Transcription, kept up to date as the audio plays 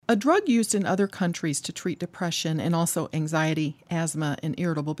A drug used in other countries to treat depression and also anxiety, asthma, and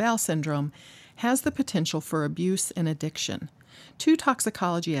irritable bowel syndrome has the potential for abuse and addiction. Two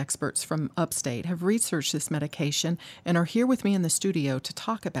toxicology experts from upstate have researched this medication and are here with me in the studio to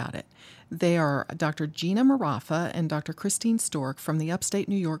talk about it. They are Dr. Gina Marafa and Dr. Christine Stork from the Upstate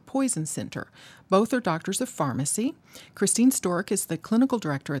New York Poison Center. Both are doctors of pharmacy. Christine Stork is the clinical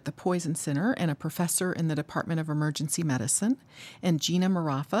director at the Poison Center and a professor in the Department of Emergency Medicine. And Gina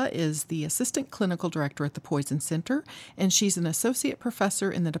Marafa is the assistant clinical director at the Poison Center, and she's an associate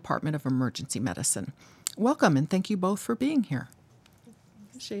professor in the Department of Emergency Medicine. Welcome, and thank you both for being here.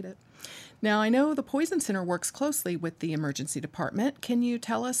 Appreciate it. Now, I know the Poison Center works closely with the emergency department. Can you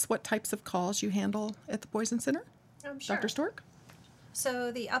tell us what types of calls you handle at the Poison Center? Sure. Dr. Stork?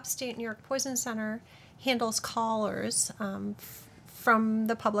 So the Upstate New York Poison Center handles callers from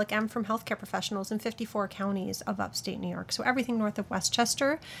the public and from healthcare professionals in 54 counties of upstate New York. So everything north of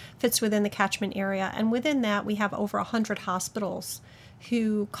Westchester fits within the catchment area. And within that, we have over 100 hospitals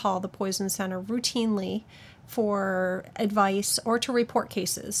who call the Poison Center routinely for advice or to report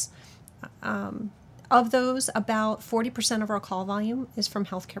cases. Of those, about 40% of our call volume is from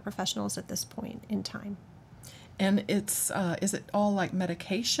healthcare professionals at this point in time. And it's is it all like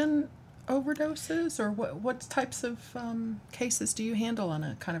medication overdoses, or what types of cases do you handle on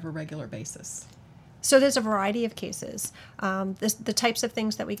a kind of a regular basis? So there's a variety of cases. The types of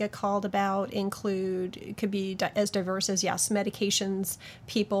things that we get called about could be as diverse as, yes, medications,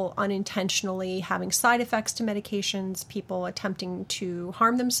 people unintentionally having side effects to medications, people attempting to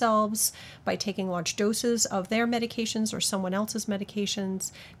harm themselves by taking large doses of their medications or someone else's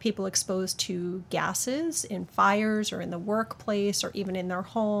medications, people exposed to gases in fires or in the workplace or even in their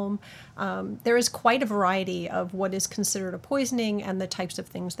home. There is quite a variety of what is considered a poisoning and the types of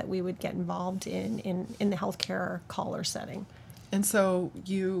things that we would get involved in the healthcare caller setting. And so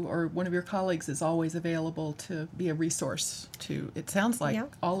you or one of your colleagues is always available to be a resource to, it sounds like,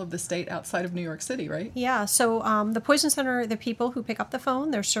 all of the state outside of New York City, right? Yeah, so the Poison Center, the people who pick up the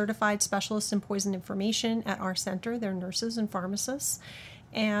phone, they're certified specialists in poison information at our center. They're nurses and pharmacists.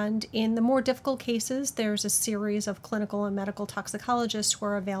 And in the more difficult cases, there's a series of clinical and medical toxicologists who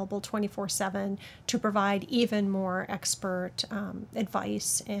are available 24/7 to provide even more expert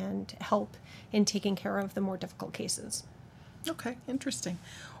advice and help in taking care of the more difficult cases. Okay, interesting.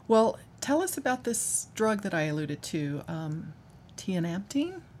 Well, tell us about this drug that I alluded to,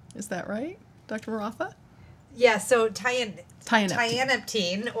 tianeptine. Is that right, Dr. Marafa? Yeah, so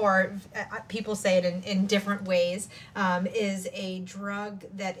tianeptine, or people say it in different ways, is a drug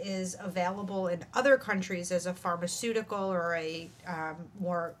that is available in other countries as a pharmaceutical or a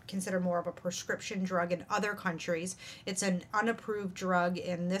considered more of a prescription drug in other countries. It's an unapproved drug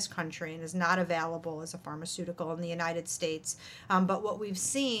in this country and is not available as a pharmaceutical in the United States. But what we've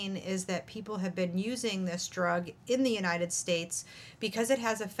seen is that people have been using this drug in the United States because it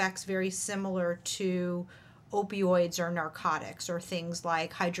has effects very similar to opioids or narcotics or things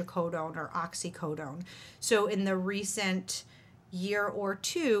like hydrocodone or oxycodone. So in the recent year or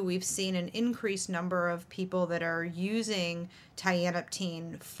two, we've seen an increased number of people that are using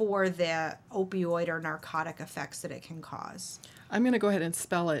tianeptine for the opioid or narcotic effects that it can cause. I'm going to go ahead and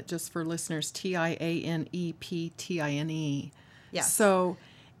spell it just for listeners, tianeptine. Yes. So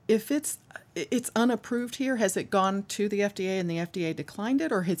if it's unapproved here, has it gone to the FDA and the FDA declined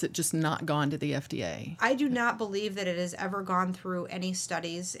it, or has it just not gone to the FDA? I do not believe that it has ever gone through any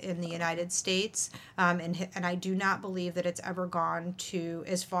studies in the United States, and I do not believe that it's ever gone to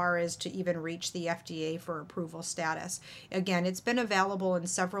as far as to even reach the FDA for approval status. Again, it's been available in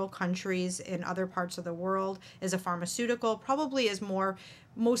several countries in other parts of the world as a pharmaceutical, probably as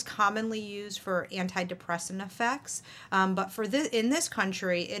most commonly used for antidepressant effects, but in this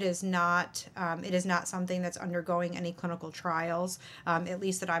country, it is not something that's undergoing any clinical trials, at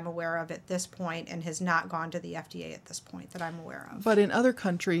least that I'm aware of at this point, and has not gone to the FDA at this point that I'm aware of. But in other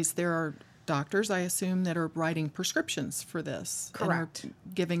countries, there are doctors, I assume, that are writing prescriptions for this. Correct. And are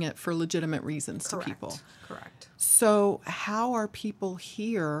giving it for legitimate reasons Correct. to people. Correct. So how are people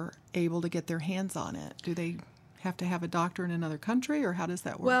here able to get their hands on it? Do they have to have a doctor in another country, or how does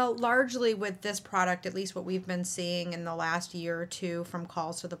that work? Well, largely with this product, at least what we've been seeing in the last year or two from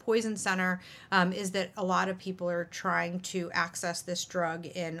calls to the Poison Center, is that a lot of people are trying to access this drug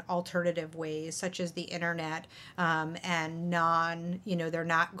in alternative ways, such as the internet, and they're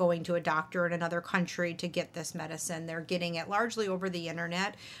not going to a doctor in another country to get this medicine. They're getting it largely over the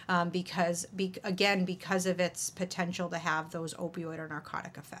internet because of its potential to have those opioid or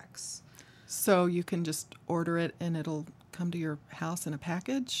narcotic effects. So you can just order it and it'll come to your house in a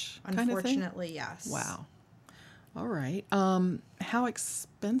package? Unfortunately, yes. Wow. All right. How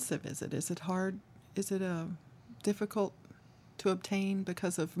expensive is it? Is it hard? Is it difficult to obtain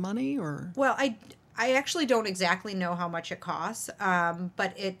because of money or? Well, I actually don't exactly know how much it costs,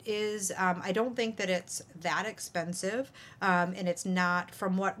 but it is, I don't think that it's that expensive, and it's not,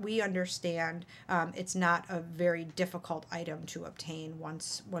 from what we understand, it's not a very difficult item to obtain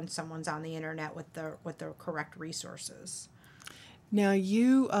once someone's on the internet with the correct resources. Now,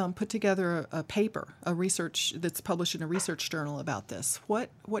 you put together a paper, a research that's published in a research journal about this. What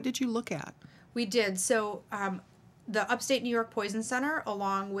did you look at? We did. So the Upstate New York Poison Center,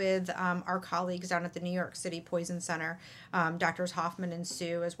 along with our colleagues down at the New York City Poison Center, Drs. Hoffman and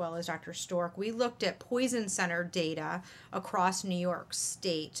Sue, as well as Dr. Stork, we looked at poison center data across New York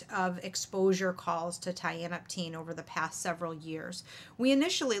State of exposure calls to tianeptine over the past several years. We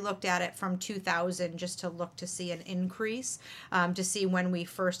initially looked at it from 2000 just to look to see an increase, to see when we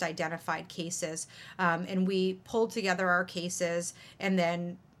first identified cases. And we pulled together our cases and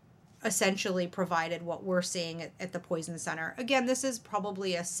then essentially provided what we're seeing at the Poison Center. Again, this is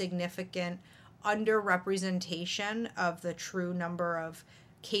probably a significant underrepresentation of the true number of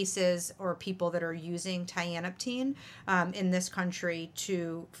cases or people that are using tianeptine in this country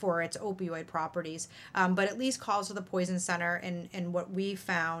for its opioid properties. But at least calls to the Poison Center, and what we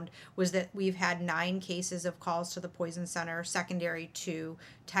found was that we've had 9 cases of calls to the Poison Center secondary to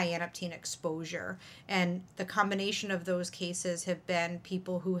tianeptine exposure. And the combination of those cases have been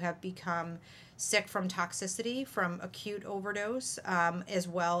people who have become sick from toxicity from acute overdose, as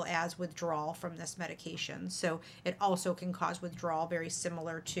well as withdrawal from this medication. So it also can cause withdrawal, very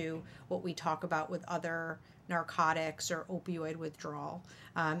similar to what we talk about with other narcotics or opioid withdrawal.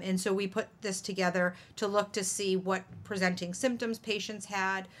 And so we put this together to look to see what presenting symptoms patients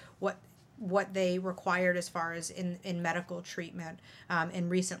had, what they required as far as in medical treatment,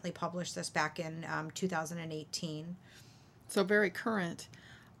 and recently published this back in 2018. So very current.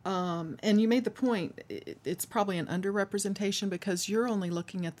 And you made the point, it's probably an underrepresentation because you're only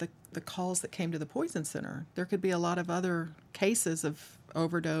looking at the calls that came to the Poison Center. There could be a lot of other cases of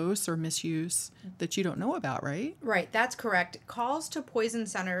overdose or misuse that you don't know about, right? Right, that's correct. Calls to Poison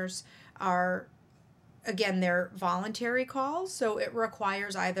Centers are, again, they're voluntary calls, so it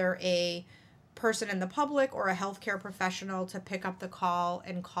requires either a person in the public or a healthcare professional to pick up the call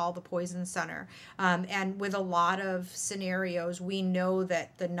and call the Poison Center. And with a lot of scenarios, we know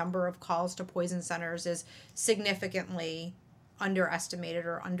that the number of calls to Poison Centers is significantly underestimated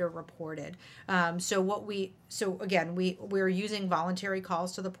or underreported. So again, we're using voluntary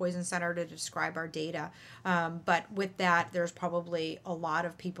calls to the Poison Center to describe our data. But with that, there's probably a lot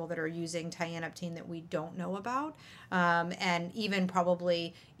of people that are using tianeptine that we don't know about. And even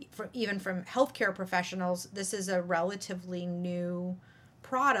probably, even from healthcare professionals, this is a relatively new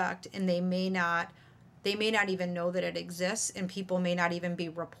product, and they may not even know that it exists, and people may not even be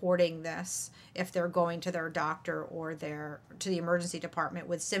reporting this if they're going to their doctor or to the emergency department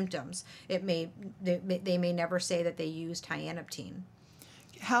with symptoms. They may never say that they use tianeptine.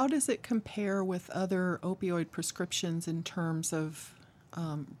 How does it compare with other opioid prescriptions in terms of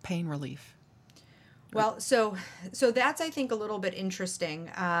pain relief? Well, so that's, I think, a little bit interesting.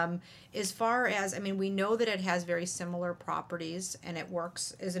 As far as, I mean, we know that it has very similar properties and it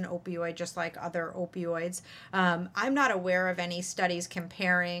works as an opioid just like other opioids. I'm not aware of any studies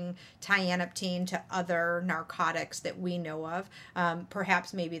comparing tianeptine to other narcotics that we know of.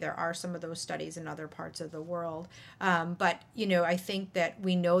 Perhaps maybe there are some of those studies in other parts of the world. But, I think that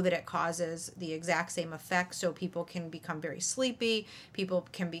we know that it causes the exact same effects. So people can become very sleepy. People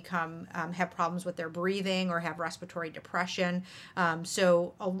can become, have problems with their breathing or have respiratory depression.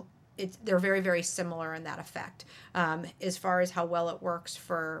 They're very, very similar in that effect. As far as how well it works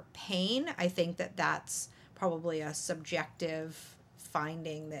for pain, I think that that's probably a subjective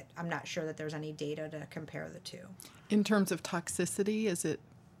finding that I'm not sure that there's any data to compare the two. In terms of toxicity, is it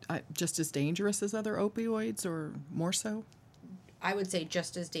just as dangerous as other opioids or more so? I would say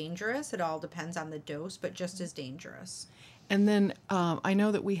just as dangerous. It all depends on the dose, but just as dangerous. And then I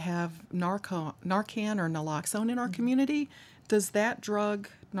know that we have Narcan or naloxone in our community. Does that drug,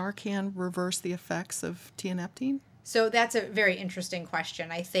 Narcan, reverse the effects of tianeptine? So that's a very interesting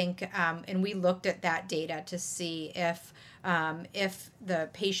question. I think, and we looked at that data to see if the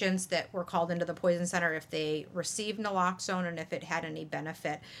patients that were called into the Poison Center, if they received naloxone and if it had any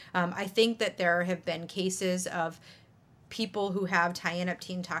benefit. I think that there have been cases of people who have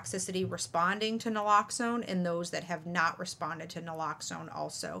tianeptine toxicity responding to naloxone and those that have not responded to naloxone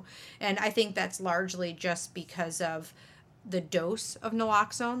also. And I think that's largely just because of the dose of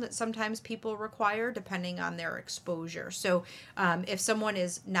naloxone that sometimes people require depending on their exposure. So if someone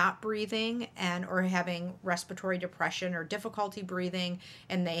is not breathing and or having respiratory depression or difficulty breathing,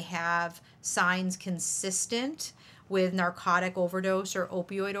 and they have signs consistent with narcotic overdose or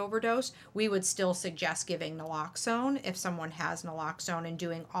opioid overdose, we would still suggest giving naloxone if someone has naloxone and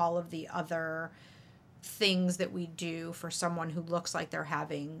doing all of the other things that we do for someone who looks like they're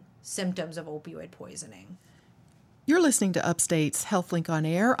having symptoms of opioid poisoning. You're listening to Upstate's HealthLink on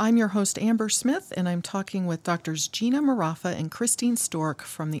Air. I'm your host, Amber Smith, and I'm talking with Doctors Gina Marafa and Christine Stork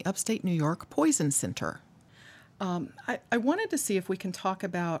from the Upstate New York Poison Center. I wanted to see if we can talk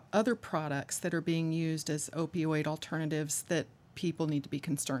about other products that are being used as opioid alternatives that people need to be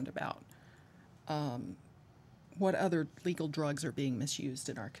concerned about. What other legal drugs are being misused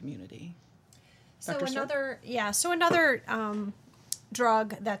in our community? So Dr. Stork? another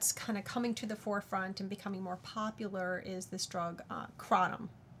drug that's kind of coming to the forefront and becoming more popular is this drug kratom,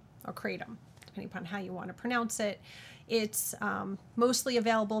 depending upon how you want to pronounce it. It's mostly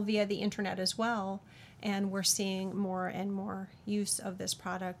available via the internet as well, and we're seeing more and more use of this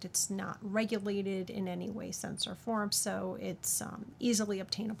product. It's not regulated in any way, sense, or form, so it's easily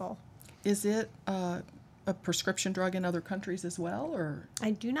obtainable. Is it a prescription drug in other countries as well, or?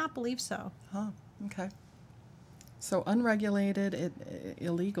 I do not believe so. Oh, okay. So unregulated,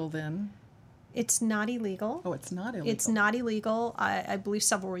 illegal then? It's not illegal. Oh, it's not illegal. It's not illegal. I believe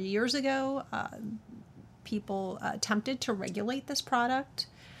several years ago, people attempted to regulate this product,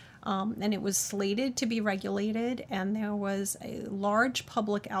 and it was slated to be regulated, and there was a large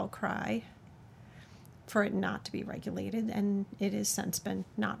public outcry for it not to be regulated, and it has since been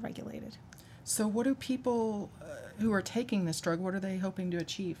not regulated. So what do people who are taking this drug, what are they hoping to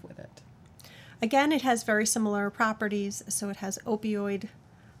achieve with it? Again, it has very similar properties. So it has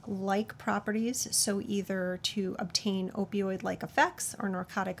opioid-like properties, so either to obtain opioid-like effects or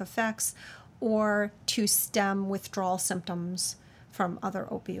narcotic effects, or to stem withdrawal symptoms from other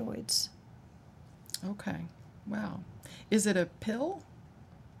opioids. Okay. Wow. Is it a pill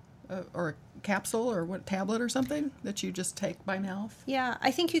or a capsule or what, tablet or something that you just take by mouth? Yeah,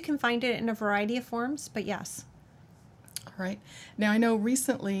 I think you can find it in a variety of forms, but yes. All right. Now, I know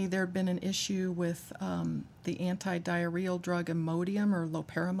recently there had been an issue with the anti-diarrheal drug Imodium or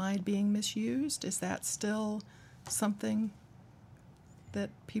loperamide being misused. Is that still something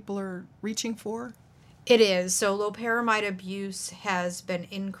that people are reaching for? It is. So loperamide abuse has been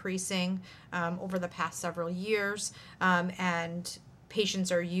increasing over the past several years, and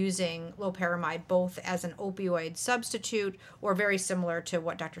patients are using loperamide both as an opioid substitute or very similar to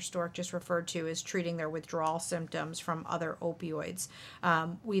what Dr. Stork just referred to as treating their withdrawal symptoms from other opioids.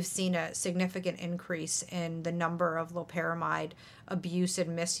 We've seen a significant increase in the number of loperamide abuse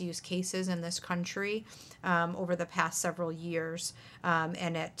and misuse cases in this country over the past several years.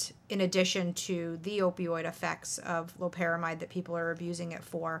 And in addition to the opioid effects of loperamide that people are abusing it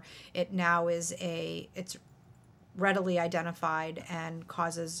for, it now is it's readily identified and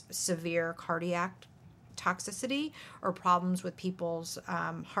causes severe cardiac toxicity or problems with people's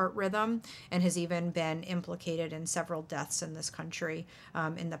heart rhythm, and has even been implicated in several deaths in this country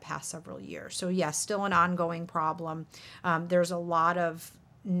in the past several years. So yes, still an ongoing problem. There's a lot of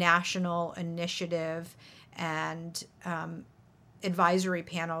national initiative and advisory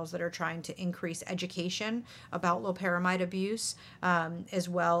panels that are trying to increase education about loperamide abuse, as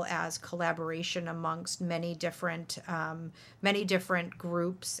well as collaboration amongst many different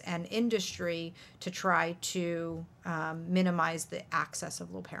groups and industry to try to minimize the access of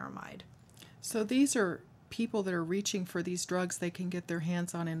loperamide. So these are people that are reaching for these drugs they can get their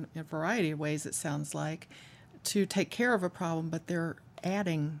hands on in a variety of ways, it sounds like, to take care of a problem, but they're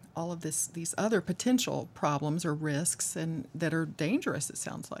adding all of these other potential problems or risks and that are dangerous, it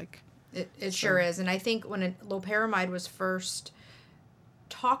sounds like. It sure is. And I think when loperamide was first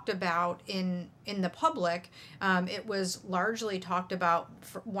talked about in the public, it was largely talked about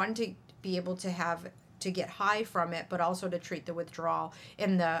for one, to be able to get high from it, but also to treat the withdrawal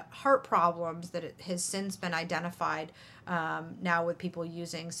and the heart problems that it has since been identified now with people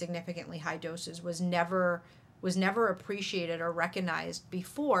using significantly high doses was never appreciated or recognized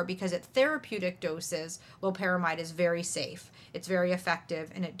before, because at therapeutic doses, loperamide is very safe, it's very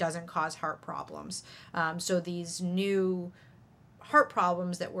effective, and it doesn't cause heart problems. So these new heart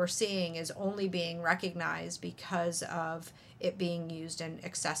problems that we're seeing is only being recognized because of it being used in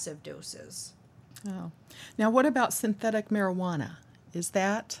excessive doses. Oh. Now, what about synthetic marijuana? Is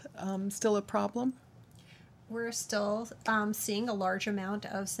that still a problem? We're still seeing a large amount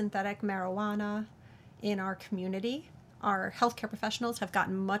of synthetic marijuana in our community. Our healthcare professionals have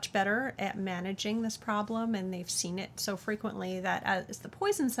gotten much better at managing this problem, and they've seen it so frequently that as the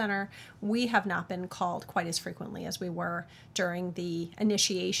Poison Center, we have not been called quite as frequently as we were during the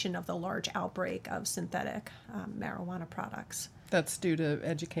initiation of the large outbreak of synthetic marijuana products. That's due to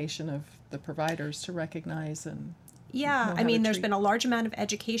education of the providers to recognize and yeah, I mean, there's been a large amount of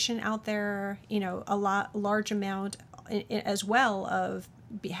education out there, large amount as well of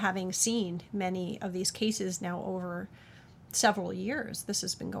having seen many of these cases now over several years. This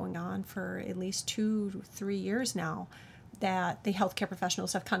has been going on for at least 2 to 3 years now, that the healthcare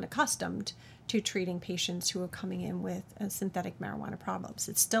professionals have come accustomed to treating patients who are coming in with synthetic marijuana problems.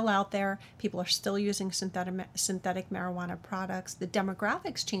 It's still out there. People are still using synthetic marijuana products. The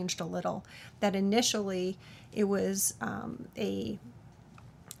demographics changed a little. That initially it was a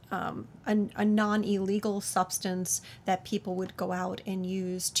non-illegal substance that people would go out and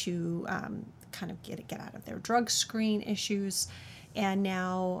use to kind of get out of their drug screen issues. And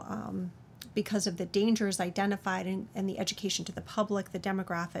now, because of the dangers identified and the education to the public, the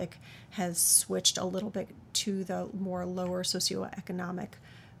demographic has switched a little bit to the more lower socioeconomic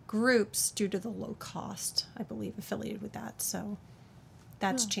groups due to the low cost, I believe, affiliated with that. So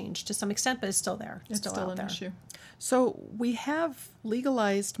that's changed to some extent, but it's still there. It's still out an there. issue. So we have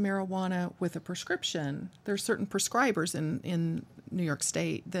legalized marijuana with a prescription. There's certain prescribers in New York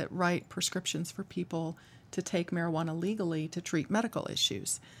State that write prescriptions for people to take marijuana legally to treat medical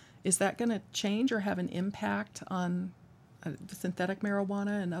issues. Is that going to change or have an impact on synthetic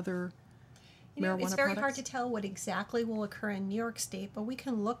marijuana and other marijuana it's very products? hard to tell what exactly will occur in New York State, but we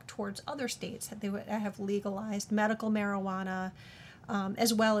can look towards other states that have legalized medical marijuana,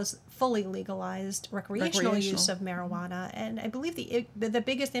 as well as fully legalized recreational use of marijuana. And I believe the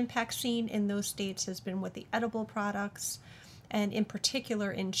biggest impact seen in those states has been with the edible products, and in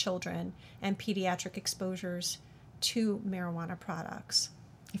particular in children and pediatric exposures to marijuana products.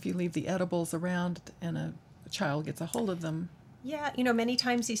 If you leave the edibles around and a child gets a hold of them. Yeah, many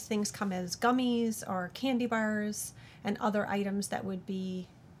times these things come as gummies or candy bars and other items that would be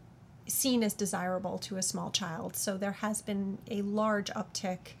seen as desirable to a small child. So there has been a large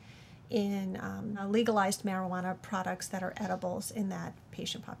uptick in legalized marijuana products that are edibles in that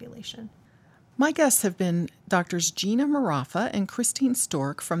patient population. My guests have been Drs. Gina Marafa and Christine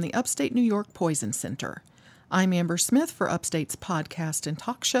Stork from the Upstate New York Poison Center. I'm Amber Smith for Upstate's podcast and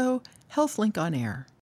talk show, HealthLink on Air.